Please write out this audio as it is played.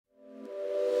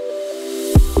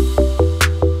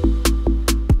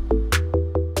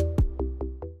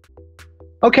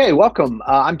Okay, welcome.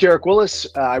 I'm Derek Willis.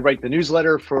 I write the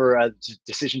newsletter for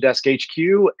Decision Desk HQ,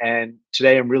 and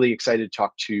today I'm really excited to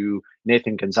talk to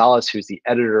Nathan Gonzales, who's the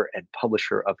editor and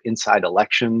publisher of Inside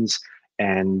Elections,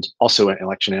 and also an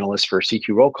election analyst for CQ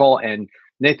Roll Call. And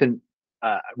Nathan,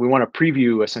 we want to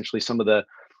preview essentially some of the,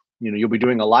 you'll be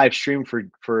doing a live stream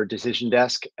for Decision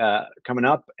Desk coming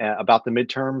up about the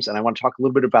midterms, and I want to talk a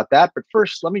little bit about that. But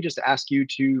first, let me just ask you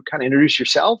to kind of introduce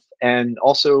yourself and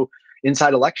also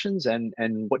Inside Elections and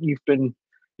what you've been,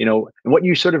 and what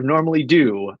you sort of normally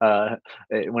do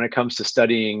when it comes to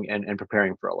studying and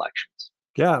preparing for elections.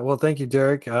 Yeah, well, thank you,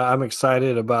 Derek. I'm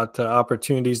excited about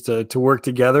opportunities to work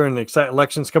together, and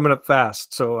elections coming up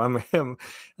fast. So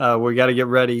we got to get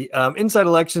ready. Inside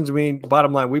Elections,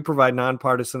 bottom line, we provide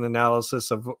nonpartisan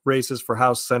analysis of races for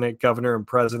House, Senate, governor, and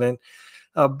president.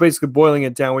 Basically, boiling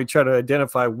it down, we try to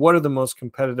identify what are the most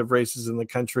competitive races in the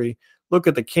country. Look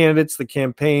at the candidates, the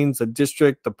campaigns, the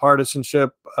district, the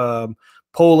partisanship,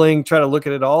 polling. Try to look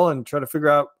at it all and try to figure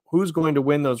out who's going to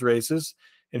win those races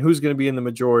and who's going to be in the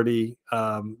majority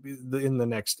in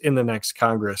the next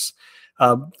Congress.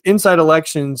 Inside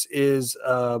Elections is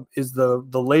the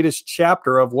latest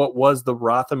chapter of what was the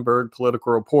Rothenberg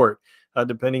Political Report.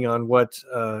 Depending on what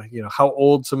how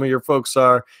old some of your folks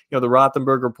are, the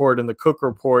Rothenberg Report and the Cook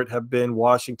Report have been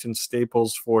Washington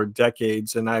staples for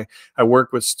decades. And I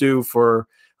worked with Stu for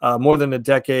more than a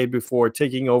decade before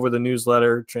taking over the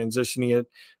newsletter, transitioning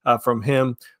it from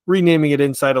him, renaming it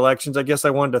Inside Elections. I guess I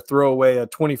wanted to throw away a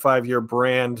 25-year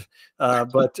brand,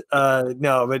 but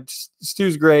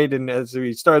Stu's great. And as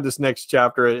we started this next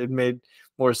chapter, it made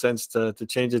more sense to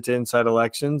change it to Inside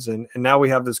Elections. And now we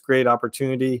have this great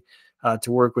opportunity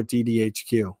to work with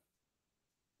DDHQ.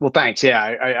 Well, thanks. Yeah,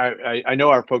 I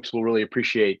know our folks will really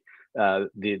appreciate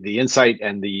the insight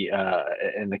and the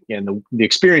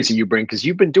experience that you bring, because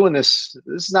you've been doing this.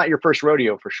 This is not your first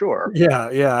rodeo for sure. Yeah.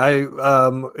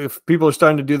 If people are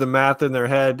starting to do the math in their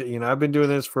head, I've been doing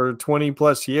this for 20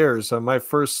 plus years. My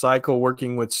first cycle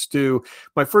working with Stu,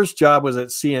 my first job was at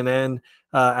CNN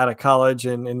out of college,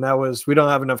 and that was, we don't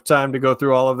have enough time to go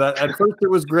through all of that. At first, it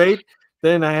was great.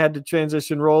 Then I had to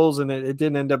transition roles, and it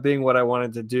didn't end up being what I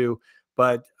wanted to do.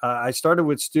 But I started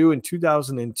with Stu in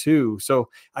 2002. So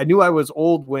I knew I was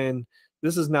old when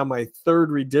this is now my third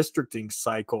redistricting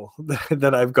cycle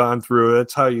that I've gone through.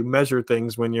 That's how you measure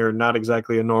things when you're not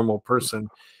exactly a normal person.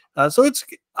 So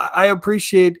I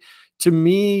appreciate, to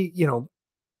me,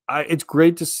 it's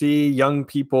great to see young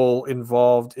people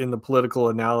involved in the political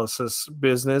analysis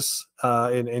business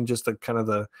and just the kind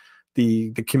of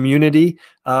the community.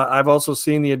 I've also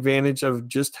seen the advantage of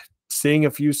just seeing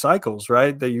a few cycles,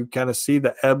 right? That you kind of see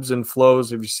the ebbs and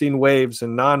flows. If you've seen waves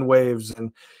and non-waves,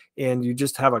 and you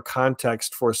just have a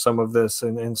context for some of this.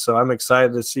 And so I'm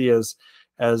excited to see as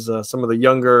some of the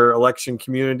younger election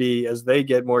community, as they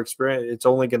get more experience, it's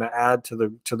only going to add to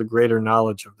the greater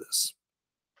knowledge of this.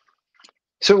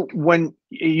 So when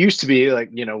it used to be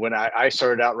like, when I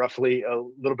started out roughly a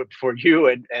little bit before you,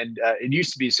 and it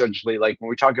used to be essentially like when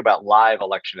we talk about live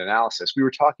election analysis, we were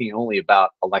talking only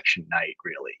about election night,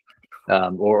 really,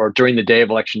 or during the day of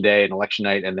election day and election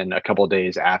night, and then a couple of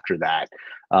days after that.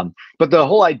 But the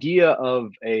whole idea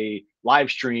of a live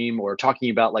stream or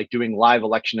talking about like doing live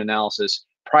election analysis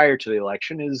prior to the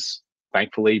election is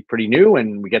thankfully pretty new,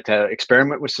 and we get to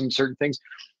experiment with some certain things.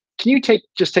 Can you take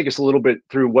us a little bit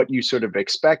through what you sort of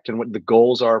expect and what the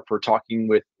goals are for talking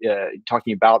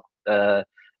about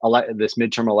this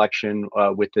midterm election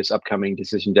with this upcoming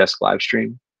Decision Desk live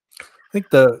stream? I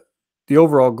think the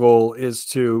overall goal is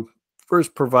to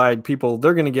first provide people,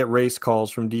 they're going to get race calls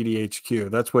from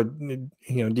DDHQ. That's what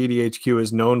DDHQ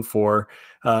is known for,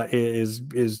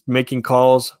 is making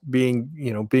calls, being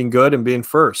good and being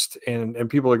first, and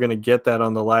people are going to get that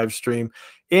on the live stream,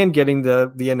 and getting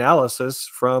the analysis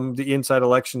from the Inside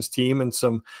Elections team and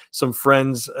some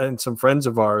friends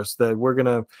of ours that we're going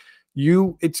to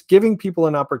it's giving people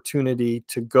an opportunity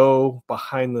to go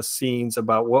behind the scenes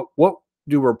about what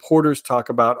do reporters talk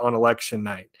about on election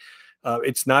night.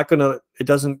 It's not going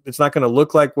to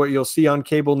look like what you'll see on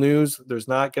cable news. There's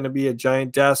not going to be a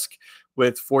giant desk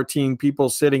with 14 people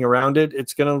sitting around it.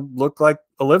 It's going to look like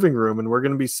a living room, and we're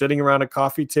going to be sitting around a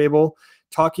coffee table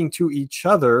talking to each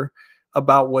other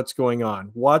about what's going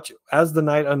on. Watch as the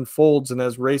night unfolds and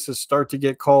as races start to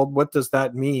get called. What does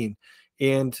that mean?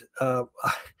 And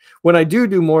when I do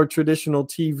more traditional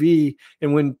TV,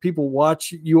 and when people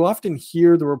watch, you often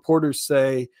hear the reporters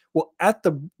say, well,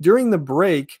 during the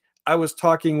break, I was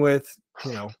talking with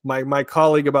my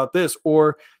colleague about this,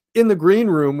 or in the green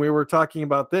room, we were talking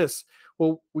about this.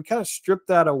 Well, we kind of strip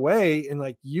that away, and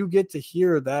like you get to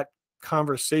hear that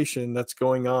conversation that's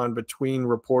going on between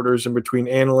reporters and between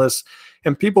analysts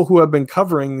and people who have been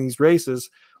covering these races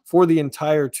for the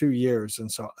entire 2 years.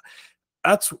 And so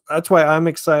that's why I'm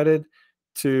excited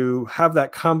to have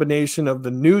that combination of the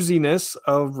newsiness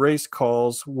of race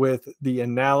calls with the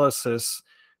analysis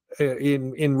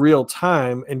in real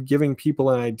time and giving people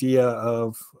an idea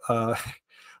of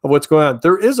what's going on.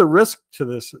 There is a risk to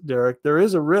this, Derek. There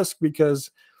is a risk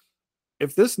because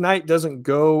if this night doesn't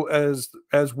go as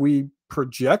we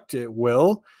project it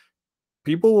will,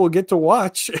 people will get to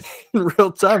watch in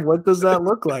real time. What does that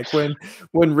look like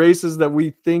when races that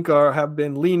we think have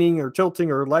been leaning or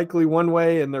tilting or likely one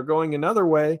way and they're going another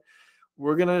way?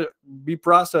 We're going to be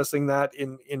processing that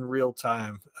in real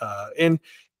time. And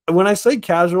when I say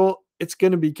casual, it's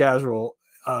going to be casual.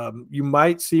 You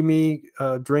might see me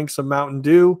drink some Mountain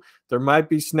Dew. There might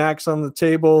be snacks on the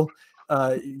table.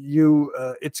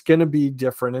 It's going to be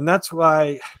different. And that's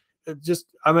why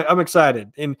I'm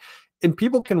excited. And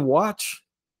people can watch.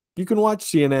 You can watch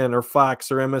CNN or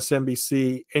Fox or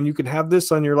MSNBC, and you can have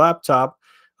this on your laptop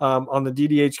on the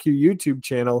DDHQ YouTube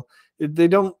channel.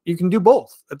 You can do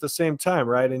both at the same time,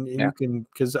 right? And you can,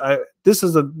 because this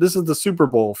is the Super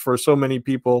Bowl for so many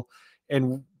people,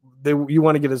 and you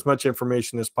want to get as much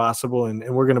information as possible, and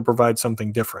we're going to provide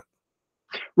something different.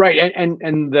 Right, and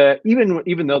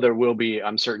even though there will be,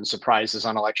 I'm certain, surprises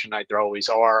on election night, there always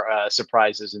are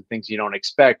surprises and things you don't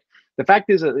expect. The fact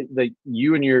is that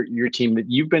you and your team, that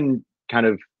you've been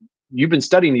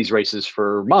studying these races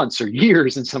for months or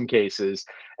years in some cases,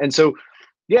 and so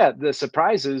yeah, the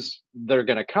surprises, they're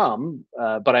going to come,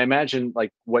 but I imagine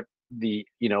like what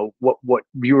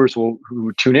viewers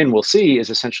who tune in will see is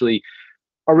essentially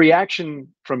a reaction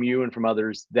from you and from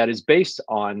others that is based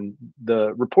on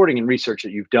the reporting and research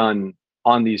that you've done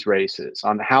on these races,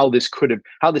 on how this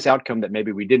outcome that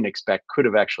maybe we didn't expect could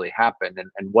have actually happened,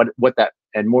 and what that,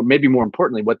 and maybe more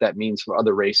importantly, what that means for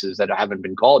other races that haven't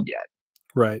been called yet.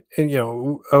 Right. And,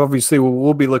 obviously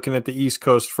we'll be looking at the East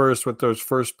Coast first with those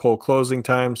first poll closing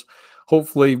times.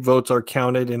 Hopefully votes are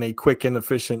counted in a quick and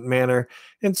efficient manner.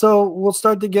 And so we'll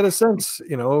start to get a sense,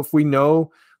 if we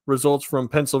know results from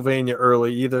Pennsylvania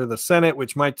early, either the Senate,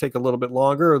 which might take a little bit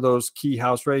longer, or those key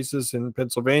House races in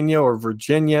Pennsylvania or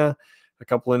Virginia, a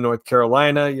couple in North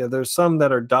Carolina. Yeah, there's some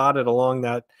that are dotted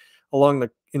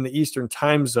in the Eastern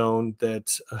time zone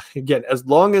that, again, as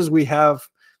long as we have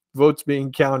votes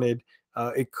being counted,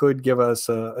 it could give us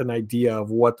an idea of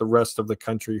what the rest of the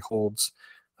country holds.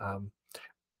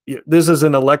 This is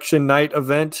an election night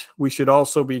event. We should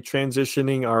also be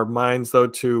transitioning our minds, though,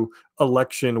 to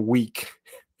election week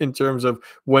in terms of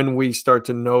when we start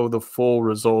to know the full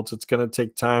results. It's going to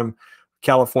take time.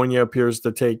 California appears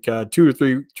to take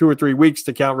 2 or 3 weeks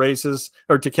to count races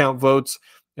or to count votes,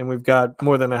 and we've got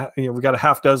more than we've got a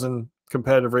half dozen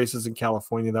competitive races in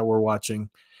California that we're watching.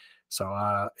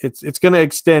 So it's going to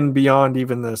extend beyond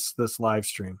even this live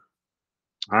stream.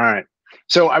 All right.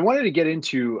 So I wanted to get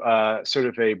into sort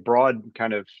of a broad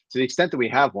kind of, to the extent that we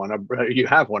have one,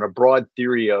 a broad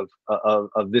theory of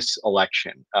this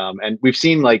election. And we've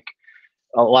seen like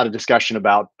a lot of discussion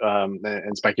about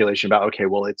and speculation about, okay,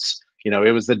 well, it's,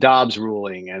 it was the Dobbs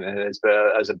ruling and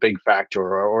as a big factor,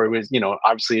 or it was,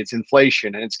 obviously it's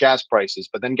inflation and it's gas prices,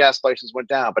 but then gas prices went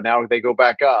down, but now they go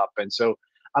back up. And so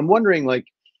I'm wondering, like,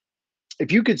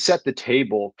 if you could set the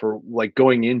table for like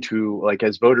going into, like,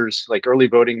 as voters, like early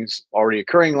voting's already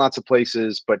occurring in lots of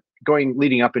places, but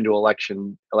leading up into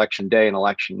election day and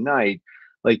election night,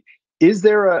 like, is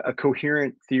there a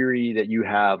coherent theory that you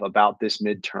have about this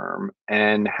midterm,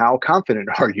 and how confident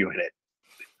are you in it?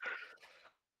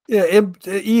 Yeah,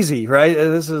 easy, right?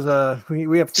 This is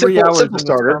we have 3 hours in this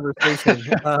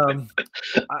conversation.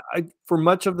 For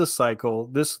much of the cycle,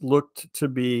 this looked to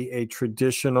be a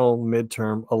traditional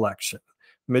midterm election.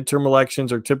 Midterm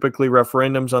elections are typically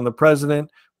referendums on the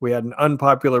president. We had an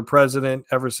unpopular president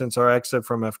ever since our exit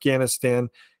from Afghanistan,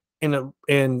 and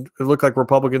it looked like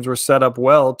Republicans were set up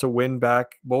well to win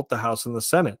back both the House and the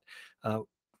Senate.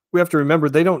 We have to remember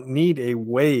they don't need a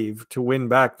wave to win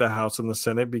back the House and the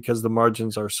Senate because the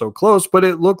margins are so close, but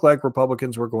it looked like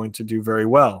Republicans were going to do very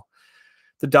well.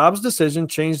 The Dobbs decision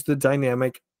changed the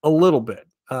dynamic a little bit.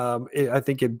 I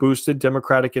think it boosted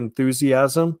Democratic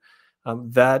enthusiasm.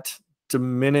 That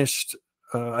diminished,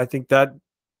 I think that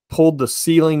pulled the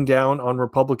ceiling down on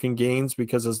Republican gains,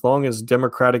 because as long as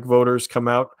Democratic voters come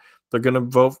out, they're going to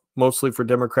vote mostly for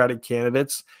Democratic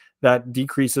candidates. That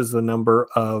decreases the number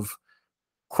of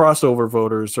crossover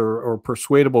voters or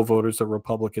persuadable voters that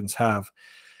Republicans have.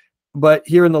 But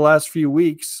here in the last few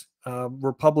weeks,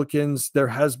 Republicans, there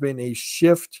has been a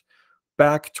shift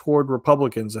back toward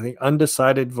Republicans. I think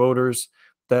undecided voters,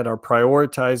 that are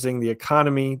prioritizing the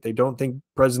economy, they don't think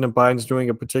President Biden's doing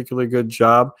a particularly good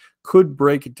job, could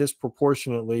break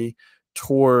disproportionately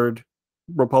toward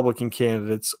Republican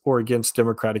candidates or against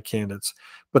Democratic candidates.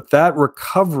 But that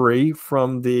recovery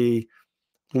from the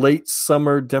late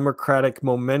summer Democratic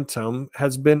momentum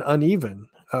has been uneven.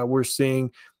 We're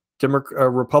seeing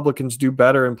Republicans do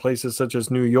better in places such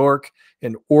as New York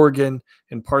and Oregon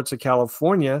and parts of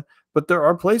California, but there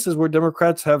are places where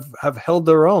Democrats have held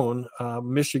their own,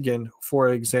 Michigan, for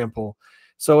example.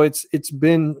 So it's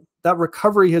been, that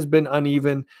recovery has been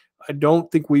uneven. I don't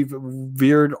think we've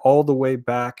veered all the way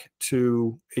back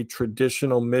to a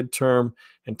traditional midterm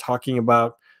and talking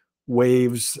about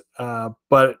waves,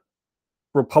 but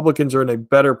Republicans are in a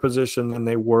better position than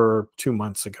they were 2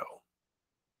 months ago.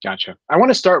 Gotcha. I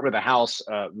want to start with the House,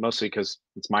 mostly because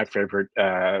it's my favorite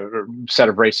set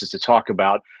of races to talk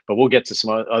about, but we'll get to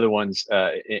some other ones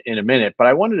in a minute. But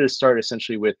I wanted to start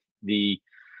essentially with I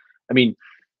mean,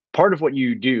 part of what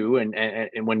you do, and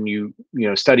when you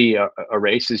study a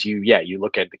race, is you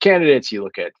look at the candidates, you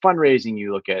look at fundraising,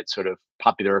 you look at sort of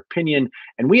popular opinion,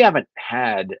 and we haven't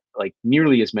had like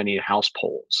nearly as many House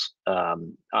polls,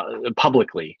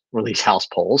 publicly released House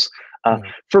polls.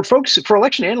 For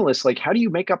election analysts, like, how do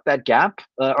you make up that gap?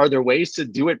 Are there ways to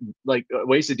do it, that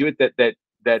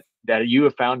you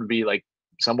have found to be like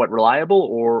somewhat reliable,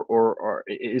 or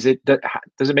is it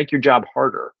does it make your job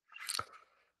harder?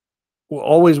 We'll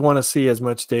always want to see as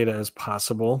much data as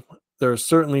possible. There are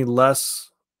certainly less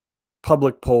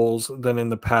public polls than in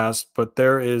the past, but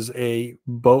there is a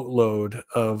boatload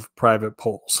of private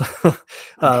polls.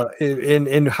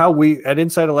 In how we at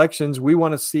Inside Elections, we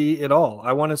want to see it all.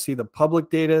 I want to see the public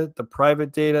data, the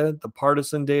private data, the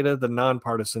partisan data, the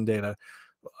nonpartisan data.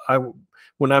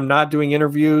 When I'm not doing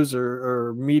interviews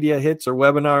or media hits or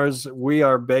webinars, we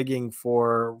are begging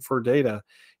for data.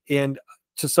 And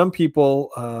to some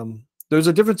people, there's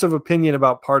a difference of opinion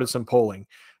about partisan polling.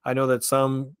 I know that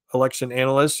some election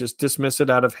analysts just dismiss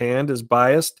it out of hand as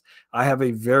biased. I have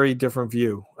a very different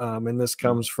view. And this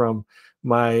comes from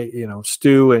my,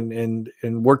 Stu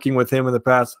and working with him in the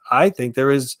past. I think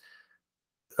there is,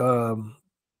 how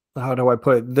do I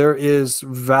put it? There is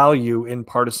value in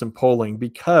partisan polling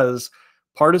because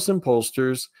partisan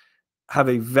pollsters have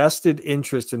a vested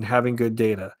interest in having good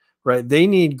data, right? They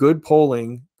need good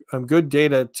polling, good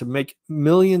data to make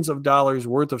millions of dollars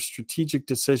worth of strategic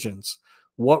decisions.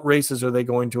 What races are they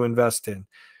going to invest in?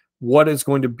 What is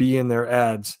going to be in their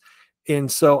ads?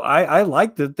 And so I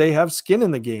like that they have skin in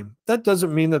the game. That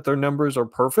doesn't mean that their numbers are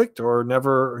perfect or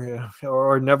never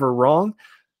wrong,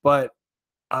 but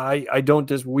we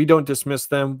don't dismiss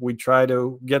them. We try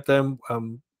to get them.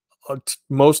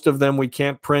 Most of them we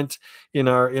can't print in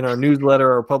our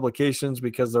newsletter or publications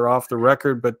because they're off the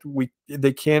record, but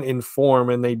they can inform,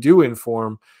 and they do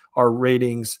inform our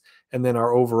ratings and then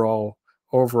our overall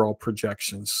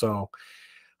projections. So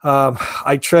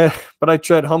I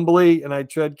tread humbly and I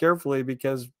tread carefully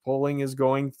because polling is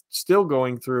still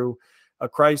going through a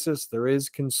crisis. There is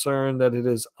concern that it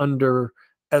is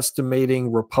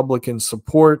underestimating Republican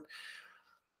support,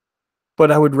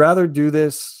 but I would rather do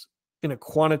this in a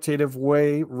quantitative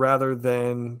way rather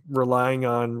than relying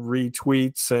on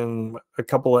retweets and a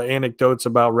couple of anecdotes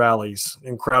about rallies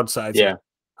and crowd sizing. Yeah.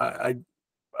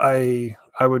 I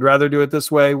would rather do it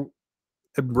this way,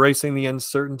 embracing the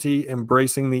uncertainty,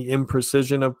 embracing the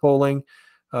imprecision of polling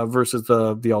versus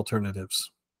the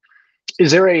alternatives.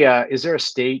 Is there a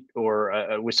state or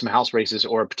with some House races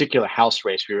or a particular House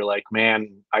race where you're like,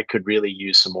 man, I could really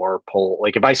use some more poll?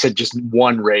 Like if I said just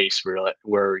one race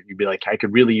where you'd be like, I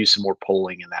could really use some more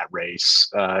polling in that race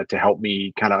to help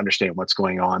me kind of understand what's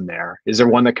going on there. Is there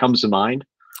one that comes to mind?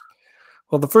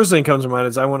 Well, the first thing that comes to mind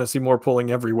is I want to see more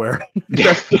polling everywhere.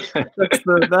 that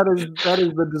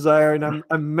is the desire, and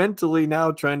I'm mentally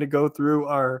now trying to go through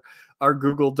our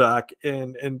Google Doc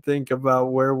and think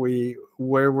about where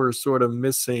we're sort of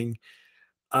missing.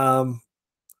 I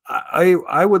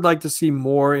would like to see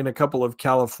more in a couple of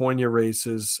California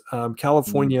races.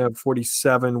 California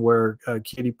 47, where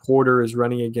Katie Porter is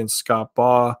running against Scott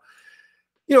Baugh.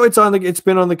 It's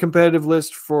been on the competitive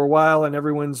list for a while, and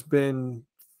everyone's been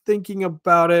thinking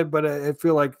about it, but I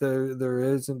feel like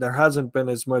there hasn't been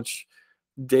as much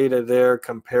data there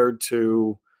compared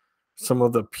to some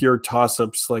of the pure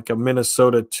toss-ups like a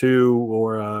Minnesota 2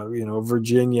 or a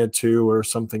Virginia 2 or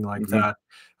something like that.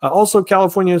 Also,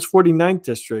 California's 49th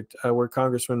district, where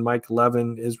Congressman Mike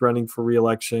Levin is running for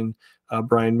re-election.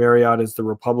 Brian Marriott is the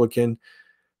Republican.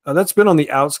 That's been on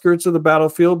the outskirts of the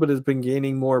battlefield, but has been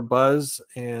gaining more buzz,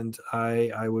 and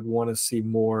I would want to see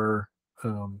more.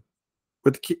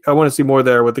 I want to see more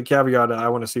there, with the caveat I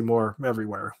want to see more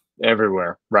everywhere.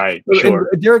 everywhere. Right. And Sure.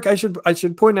 Derek, I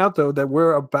should point out though that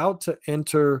we're about to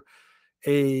enter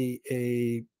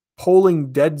a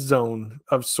polling dead zone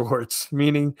of sorts,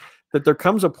 meaning that there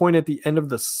comes a point at the end of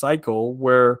the cycle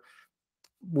where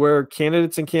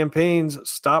candidates and campaigns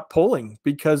stop polling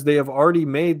because they have already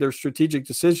made their strategic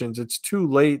decisions. It's too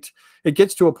late. It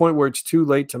gets to a point where it's too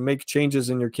late to make changes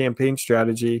in your campaign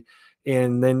strategy,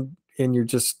 and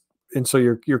so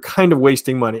you're kind of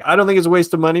wasting money. I don't think it's a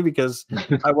waste of money because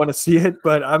I want to see it,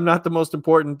 but I'm not the most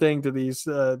important thing to these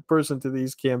to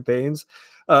these campaigns.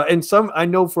 And I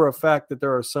know for a fact that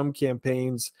there are some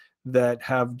campaigns that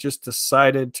have just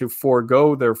decided to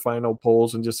forego their final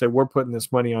polls and just say, we're putting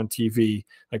this money on TV.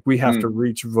 Like, we have to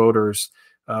reach voters.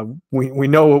 We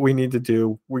know what we need to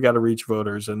do. We got to reach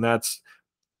voters. And that's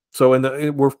so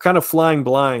we're kind of flying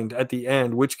blind at the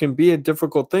end, which can be a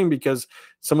difficult thing because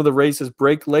some of the races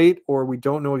break late, or we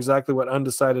don't know exactly what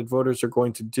undecided voters are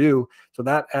going to do. So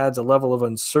that adds a level of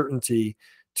uncertainty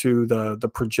to the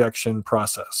projection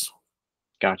process.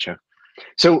 Gotcha.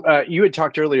 So you had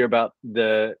talked earlier about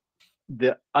the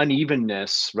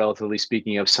unevenness, relatively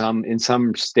speaking, of in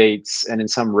some states and in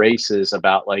some races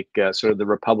about like sort of the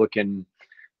Republican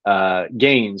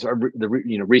gains, or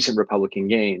recent Republican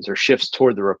gains or shifts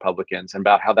toward the Republicans, and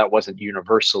about how that wasn't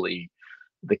universally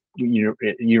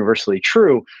universally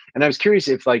true. And I was curious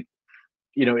if, like,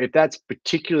 if that's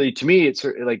particularly, to me, it's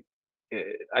like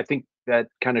I think that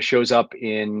kind of shows up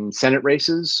in Senate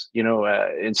races,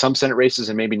 in some Senate races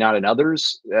and maybe not in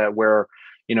others, where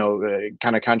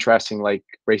kind of contrasting like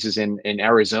races in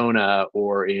Arizona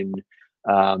or in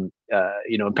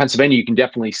in Pennsylvania, you can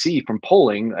definitely see from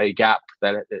polling a gap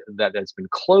that has been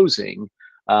closing.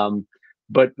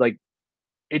 But like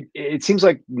it seems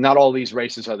like not all these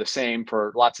races are the same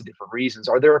for lots of different reasons.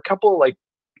 Are there a couple like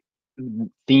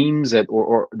themes that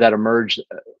or that emerged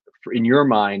in your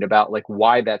mind about like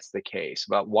why that's the case,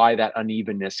 about why that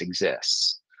unevenness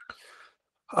exists?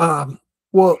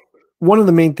 Well, one of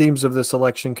the main themes of this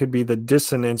election could be the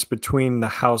dissonance between the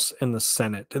House and the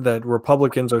Senate, that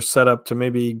Republicans are set up to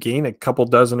maybe gain a couple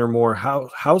dozen or more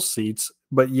House seats,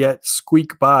 but yet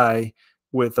squeak by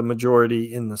with a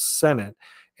majority in the Senate.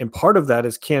 And part of that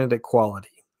is candidate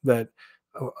quality, that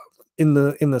in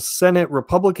the Senate,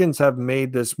 Republicans have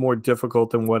made this more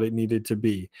difficult than what it needed to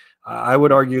be. I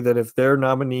would argue that if their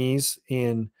nominees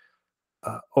in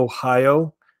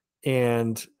Ohio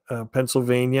and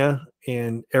Pennsylvania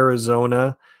and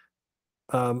Arizona,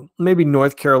 maybe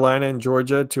North Carolina and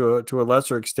Georgia to a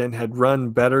lesser extent, had run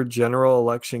better general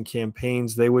election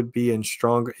campaigns, they would be in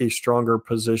a stronger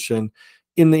position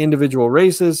in the individual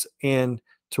races and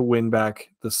to win back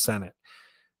the Senate.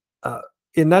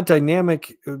 In that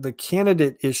dynamic, the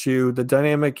candidate issue, the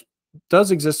dynamic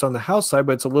does exist on the House side,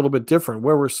 but it's a little bit different.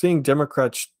 Where we're seeing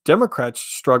Democrats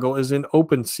struggle is in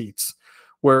open seats,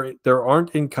 where there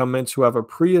aren't incumbents who have a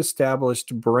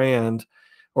pre-established brand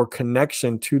or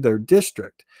connection to their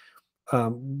district.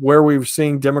 Where we've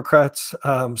seen Democrats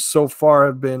so far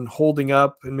have been holding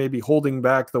up and maybe holding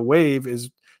back the wave is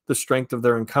the strength of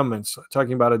their incumbents.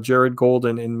 Talking about a Jared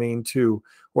Golden in Maine 2,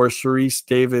 or Sharice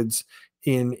Davids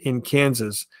in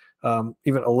Kansas,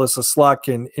 even Alyssa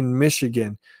Slotkin in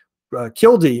Michigan,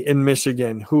 Kildee in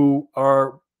Michigan, who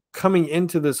are coming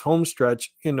into this home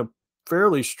stretch in a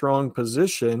fairly strong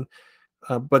position,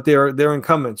 but they're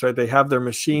incumbents, right? They have their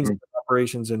machines and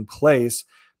operations in place,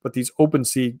 but these open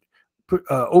seat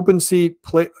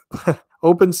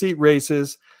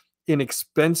races in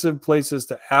expensive places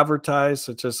to advertise,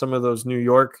 such as some of those New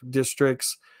York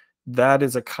districts, that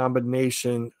is a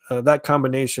combination. That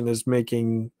combination is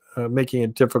making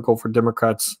it difficult for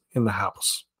Democrats in the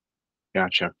House.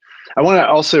 Gotcha. I want to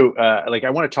also I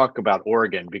want to talk about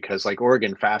Oregon, because like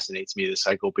Oregon fascinates me this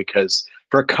cycle because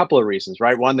for a couple of reasons,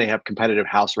 right? One, they have competitive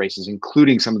House races,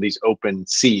 including some of these open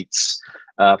seats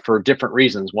for different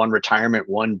reasons. One, retirement.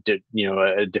 One,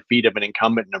 a defeat of an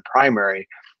incumbent in a primary,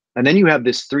 and then you have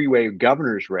this three-way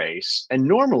governor's race. And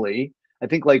normally, I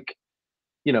think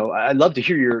I'd love to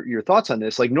hear your thoughts on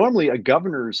this. Like normally, a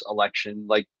governor's election,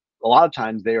 like a lot of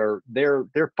times there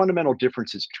are fundamental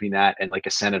differences between that and like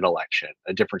a Senate election,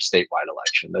 a different statewide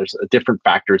election. There's different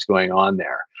factors going on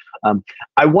there.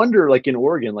 I wonder, like in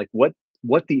Oregon, like what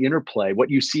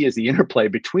you see as the interplay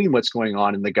between what's going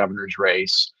on in the governor's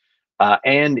race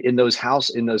and in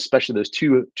especially those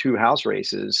two House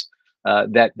races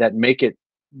that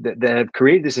have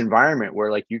created this environment where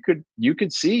like you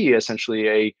could see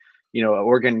essentially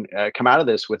Oregon come out of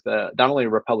this with not only a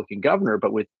Republican governor,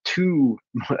 but with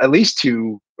at least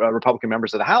two Republican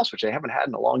members of the House, which they haven't had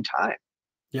in a long time.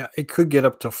 Yeah, it could get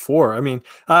up to 4. I mean,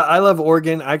 I love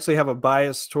Oregon. I actually have a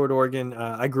bias toward Oregon.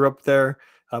 I grew up there.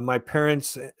 My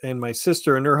parents and my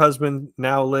sister and her husband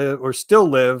now live, or still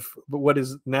live, but what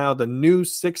is now the new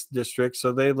 6th district.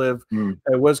 So they live,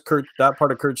 it was that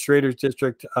part of Kurt Schrader's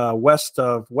district, west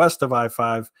of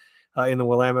I-5 in the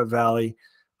Willamette Valley.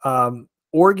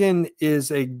 Oregon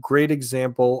is a great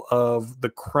example of the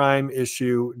crime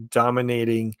issue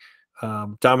dominating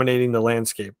the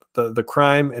landscape. The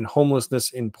crime and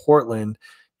homelessness in Portland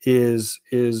is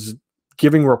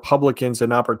giving Republicans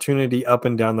an opportunity up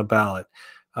and down the ballot.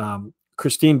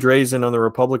 Christine Drazen on the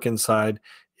Republican side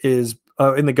is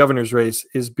in the governor's race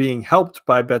is being helped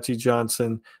by Betsy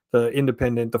Johnson,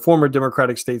 the former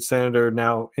Democratic state senator,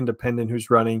 now independent, who's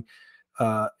running,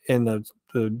 and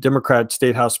the Democrat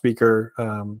State House Speaker,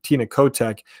 Tina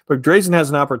Kotek. But Drazen has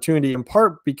an opportunity in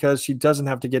part because she doesn't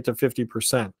have to get to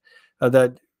 50%.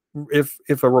 That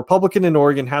if a Republican in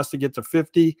Oregon has to get to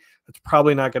 50, that's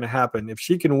probably not going to happen. If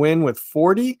she can win with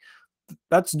 40,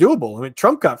 that's doable. I mean,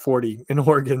 Trump got 40 in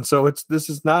Oregon, so this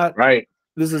is not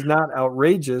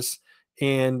outrageous.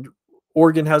 And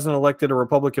Oregon hasn't elected a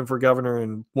Republican for governor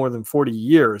in more than 40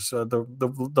 years.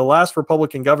 The last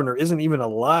Republican governor isn't even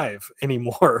alive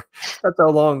anymore. That's how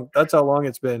long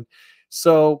it's been.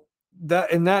 So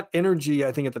that energy,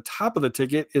 I think, at the top of the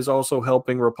ticket is also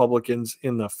helping Republicans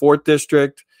in the 4th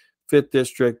district, 5th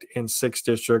district, and 6th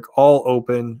district, all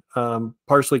open,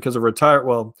 partially because of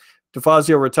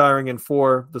DeFazio retiring in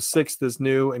 4, the 6th is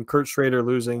new, and Kurt Schrader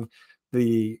losing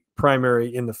the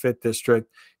primary in the 5th district.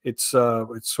 It's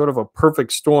sort of a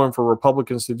perfect storm for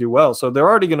Republicans to do well. So they're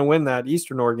already going to win that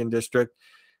Eastern Oregon district.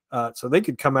 So they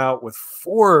could come out with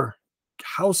 4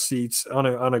 House seats on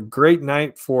a great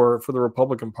night for the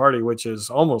Republican Party, which is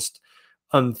almost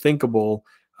unthinkable.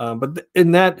 But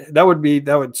in that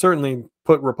would certainly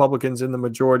put Republicans in the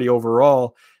majority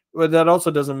overall. But that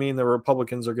also doesn't mean the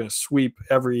Republicans are going to sweep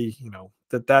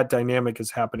that dynamic is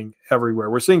happening everywhere.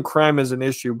 We're seeing crime as an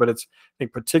issue, but it's, I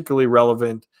think, particularly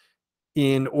relevant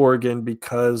in Oregon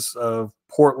because of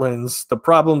the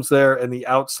problems there and the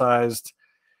outsized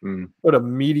what a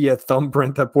media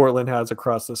thumbprint that Portland has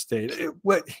across the state.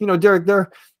 Derek,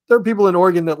 there are people in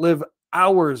Oregon that live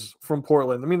hours from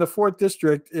Portland. I mean, the 4th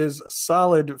district is a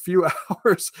solid few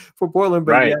hours from Portland,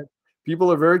 but yet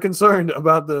people are very concerned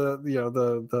about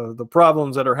the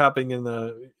problems that are happening in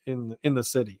the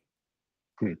city.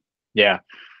 Yeah.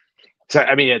 So,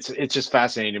 I mean, it's just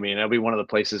fascinating to me, and it'll be one of the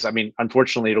places. I mean,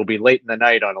 unfortunately, it'll be late in the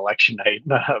night on election night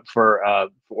for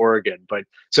Oregon. But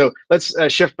so let's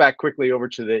shift back quickly over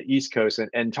to the East Coast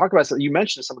and talk about. You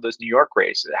mentioned some of those New York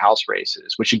races, House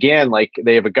races, which again, like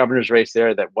they have a governor's race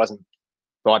there that wasn't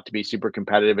thought to be super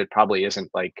competitive. It probably isn't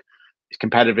like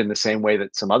competitive in the same way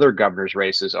that some other governor's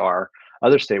races are,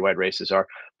 other statewide races are.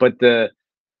 But there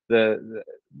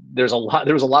was a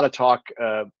lot of talk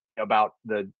about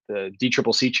the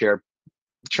DCCC chair,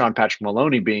 Sean Patrick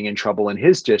Maloney, being in trouble in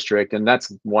his district, and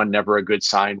that's never a good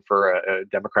sign for a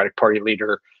Democratic Party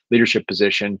leadership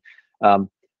position.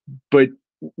 But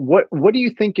what do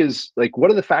you think is like? What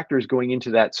are the factors going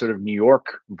into that sort of New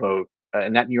York vote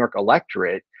and that New York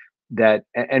electorate?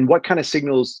 And what kind of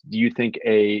signals do you think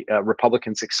a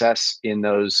Republican success in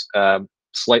those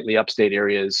slightly upstate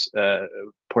areas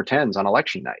portends on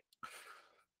election night?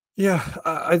 Yeah,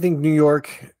 I think New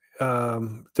York.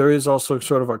 There is also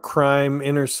sort of a crime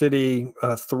inner city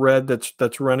thread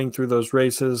that's running through those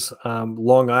races.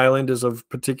 Long Island is of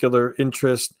particular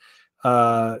interest,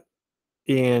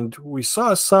 and we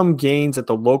saw some gains at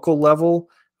the local level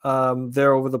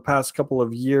there over the past couple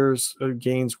of years.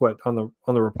 Gains on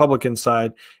the Republican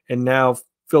side, and now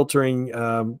filtering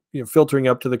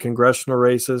up to the congressional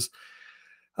races.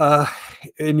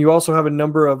 And you also have a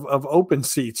number of open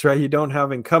seats, right? You don't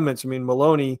have incumbents. I mean,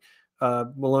 Maloney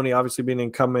obviously being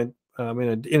incumbent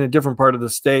in a different part of the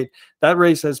state. That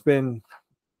race has been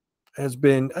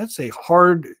I'd say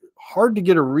hard to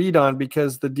get a read on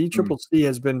because the DCCC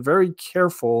has been very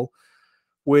careful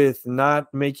with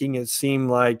not making it seem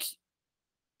like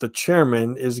the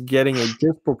chairman is getting a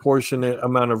disproportionate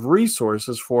amount of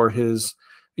resources for his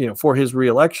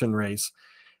reelection race.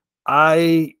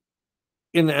 I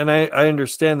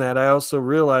understand that. I also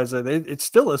realize that it's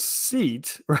still a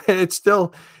seat, right? It's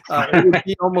still it would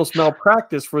be almost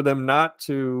malpractice for them not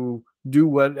to do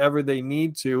whatever they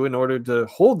need to in order to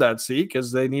hold that seat,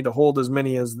 because they need to hold as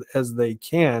many as they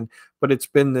can. But it's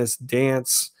been this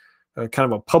dance, kind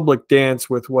of a public dance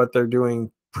with what they're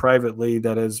doing privately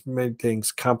that has made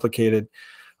things complicated.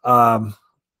 But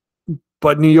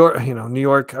New York,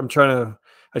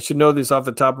 I should know this off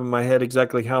the top of my head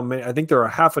exactly how many. I think there are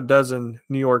half a dozen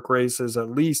New York races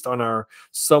at least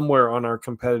somewhere on our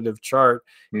competitive chart.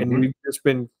 And we've just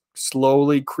been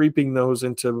slowly creeping those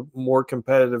into more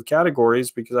competitive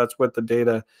categories, because that's what the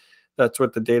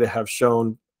data have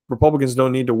shown. Republicans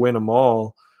don't need to win them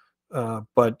all,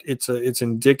 but it's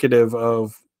indicative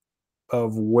of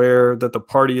where that the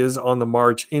party is on the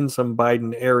march in some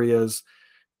Biden areas.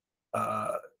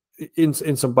 In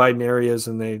some Biden areas,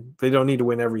 and they don't need to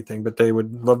win everything, but they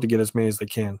would love to get as many as they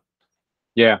can.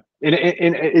 Yeah.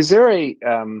 And is there a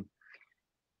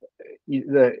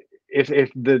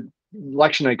if the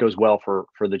election night goes well for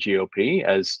the GOP,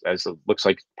 as it looks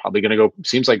like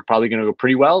seems like probably going to go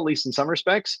pretty well, at least in some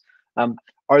respects,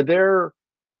 are there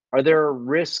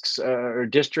risks or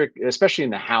district, especially in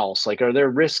the House, like are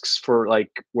there risks for like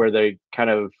where they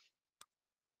kind of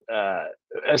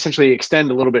essentially extend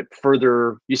a little bit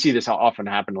further? You see this how often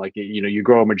happen, like, you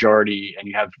grow a majority and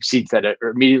you have seats that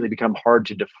immediately become hard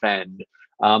to defend.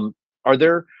 Are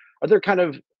there kind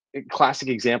of classic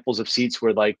examples of seats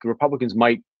where like Republicans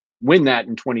might win that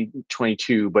in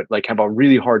 2022, but like have a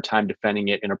really hard time defending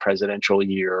it in a presidential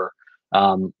year,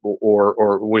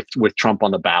 or with Trump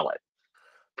on the ballot,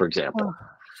 for example?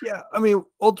 Yeah, I mean,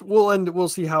 we'll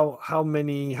see how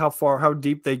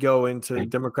deep they go into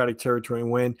Democratic territory and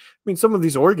win. I mean, some of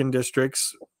these Oregon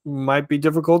districts might be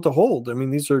difficult to hold. I mean,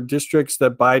 these are districts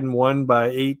that Biden won by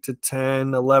 8 to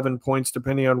 10, 11 points,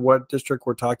 depending on what district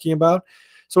we're talking about.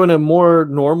 So in a more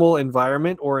normal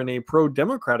environment or in a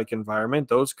pro-Democratic environment,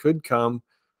 those could come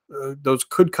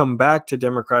back to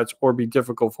Democrats or be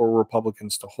difficult for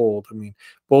Republicans to hold. I mean,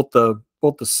 both the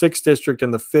 6th district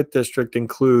and the 5th district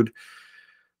include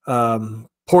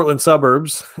Portland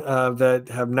suburbs that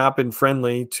have not been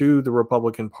friendly to the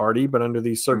Republican Party, but under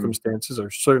these circumstances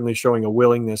are certainly showing a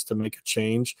willingness to make a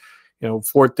change.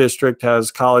 4th district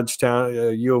has College Town,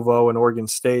 U of O, and Oregon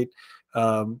State,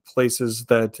 places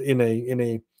that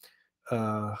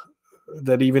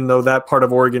that even though that part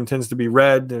of Oregon tends to be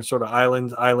red, they're sort of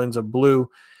islands of blue.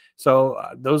 So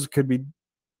those could be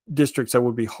districts that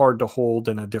would be hard to hold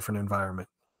in a different environment.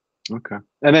 Okay.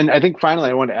 And then I think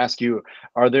finally I wanted to ask you,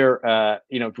 are there,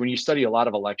 when you study a lot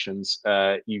of elections,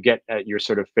 you get at your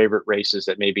sort of favorite races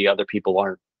that maybe other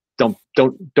people don't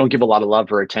give a lot of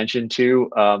love or attention to?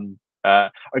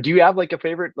 Or do you have like a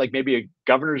favorite, like maybe a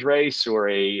governor's race or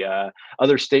a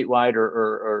other statewide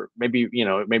or maybe,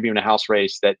 maybe in a House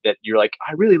race that you're like,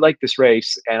 I really like this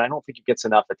race and I don't think it gets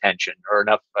enough attention or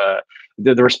enough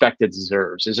the respect it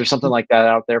deserves? Is there something like that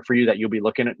out there for you that you'll be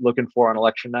looking for on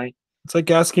election night? It's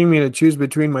like asking me to choose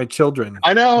between my children.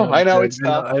 I know it's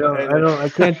tough. I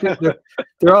can't do.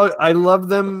 They're all. I love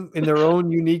them in their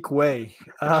own unique way.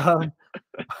 I'm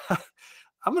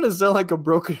gonna sound like a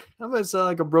broken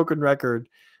record.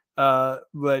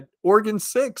 But Oregon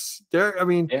 6, there. I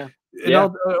mean, yeah.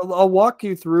 I'll walk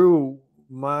you through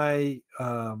my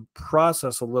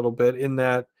process a little bit in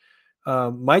that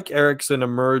Mike Erickson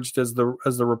emerged as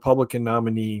the Republican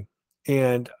nominee.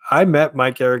 And I met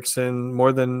Mike Erickson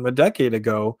more than a decade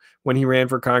ago when he ran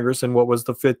for Congress in what was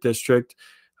the 5th district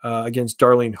against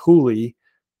Darlene Hooley.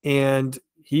 And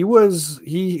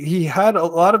he had a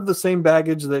lot of the same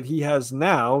baggage that he has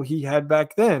now, he had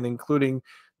back then, including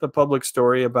the public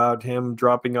story about him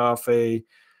dropping off I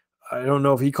don't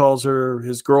know if he calls her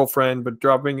his girlfriend, but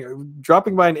dropping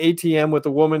by an ATM with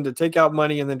a woman to take out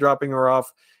money and then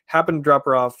happened to drop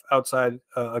her off outside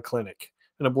a clinic,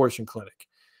 an abortion clinic.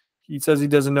 He says he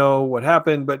doesn't know what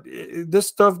happened, but this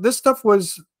stuff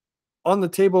was on the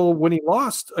table when he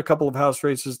lost a couple of House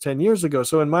races 10 years ago.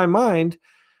 So in my mind,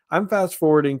 I'm fast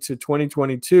forwarding to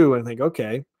 2022 and think,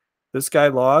 okay, this guy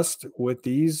lost with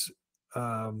these,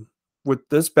 with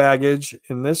this baggage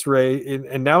in this race,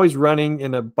 and now he's running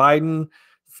in a Biden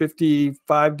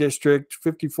 55 district,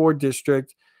 54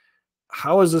 district.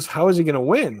 How is he going to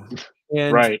win?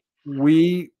 And right.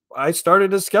 I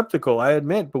started as skeptical, I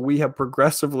admit, but we have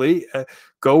progressively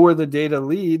go where the data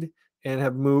lead and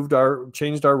have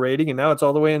changed our rating, and now it's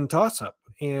all the way in toss-up.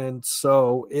 And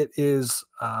so it is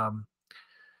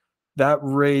that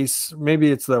race.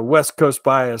 Maybe it's the West Coast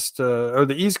biased or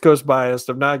the East Coast biased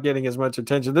of not getting as much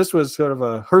attention. This was sort of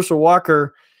a Herschel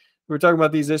Walker. We were talking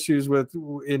about these issues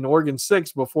in Oregon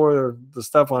 6 before the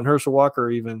stuff on Herschel Walker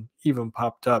even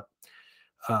popped up.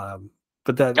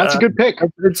 But that's a good pick.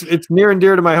 It's near and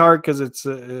dear to my heart because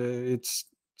it's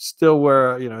still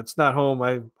where it's not home.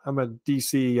 I'm a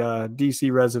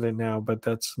DC resident now, but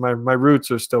that's my roots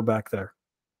are still back there.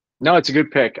 No, it's a good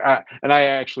pick. And I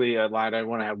actually lied. I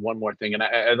want to have one more thing, and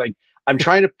I'm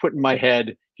trying to put in my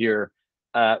head here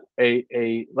like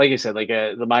I said,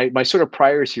 my sort of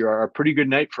priors here are a pretty good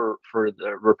night for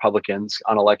the Republicans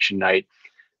on election night.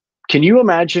 Can you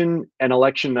imagine an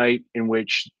election night in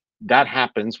which that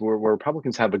happens, where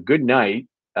Republicans have a good night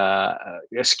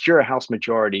secure a House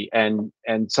majority, and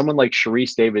someone like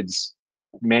Sharice Davids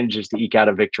manages to eke out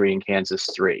a victory in Kansas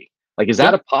 3. Like, is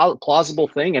that a plausible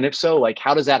thing? And if so, like,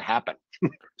 how does that happen?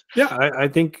 Yeah, I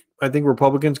think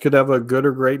Republicans could have a good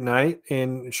or great night,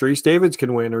 and Sharice Davids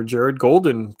can win, or Jared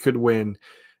Golden could win,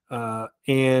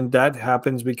 and that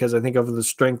happens because I think of the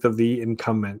strength of the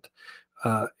incumbent,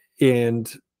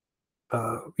 and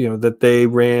that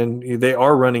they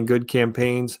are running good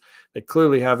campaigns. They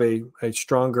clearly have a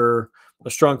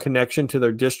strong connection to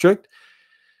their district,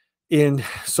 and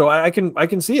so I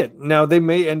can see it. Now they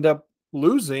may end up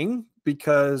losing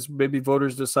because maybe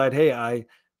voters decide, hey,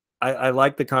 I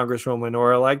like the congresswoman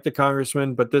or I like the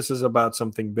congressman, but this is about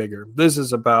something bigger. This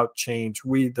is about change.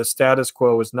 The status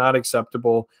quo is not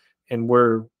acceptable, and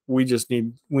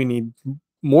we need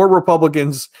more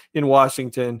Republicans in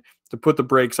Washington to put the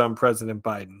brakes on President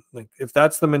Biden. Like, if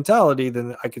that's the mentality,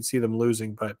 then I could see them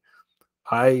losing. But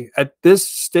at this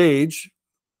stage,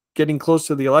 getting close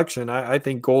to the election, I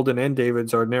think Golden and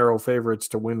Davids are narrow favorites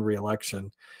to win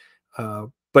re-election.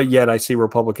 But yet I see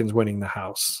Republicans winning the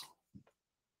House.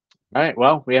 All right.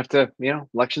 Well, we have to,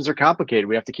 elections are complicated.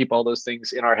 We have to keep all those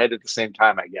things in our head at the same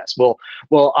time, I guess. Well,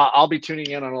 I'll be tuning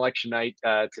in on election night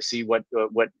to see what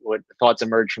thoughts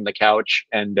emerge from the couch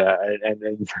and from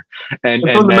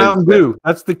the Mountain Dew.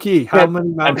 That's the key. How many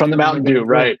Mountain and from Dew the Mountain Dew,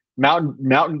 right?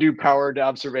 Mountain Dew powered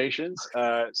observations.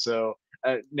 So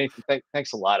Nathan,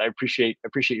 thanks a lot. I appreciate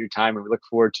your time, and we look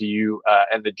forward to you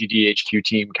and the DDHQ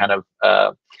team kind of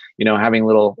having a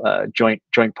little joint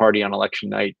party on election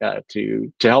night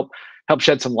to help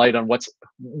shed some light on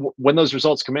when those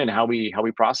results come in, how we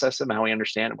process them, how we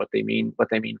understand what they mean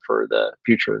for the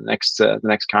future of the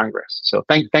next Congress. So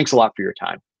thanks a lot for your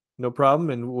time. No problem,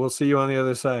 and we'll see you on the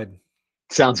other side.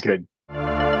 Sounds good.